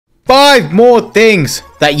5 more things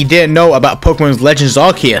that you didn't know about Pokemon Legends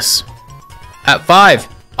Arceus. At 5,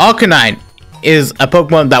 Arcanine is a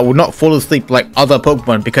Pokemon that will not fall asleep like other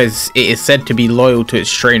Pokemon because it is said to be loyal to its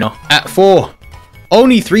trainer. At 4,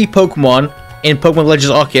 only 3 Pokemon in Pokemon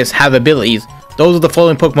Legends Arceus have abilities. Those of the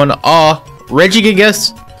following Pokemon are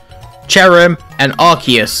Regigigas, Cherrim, and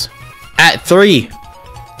Arceus. At 3,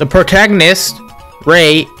 the protagonist,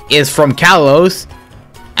 Ray, is from Kalos,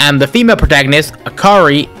 and the female protagonist,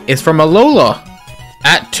 Akari, is from Alola.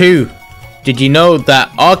 At 2, did you know that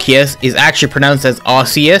Arceus is actually pronounced as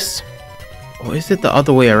Arceus? Or is it the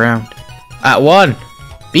other way around? At 1,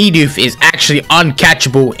 Bidoof is actually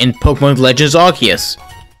uncatchable in Pokemon Legends Arceus.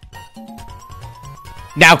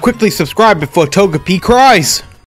 Now quickly subscribe before Togepi cries!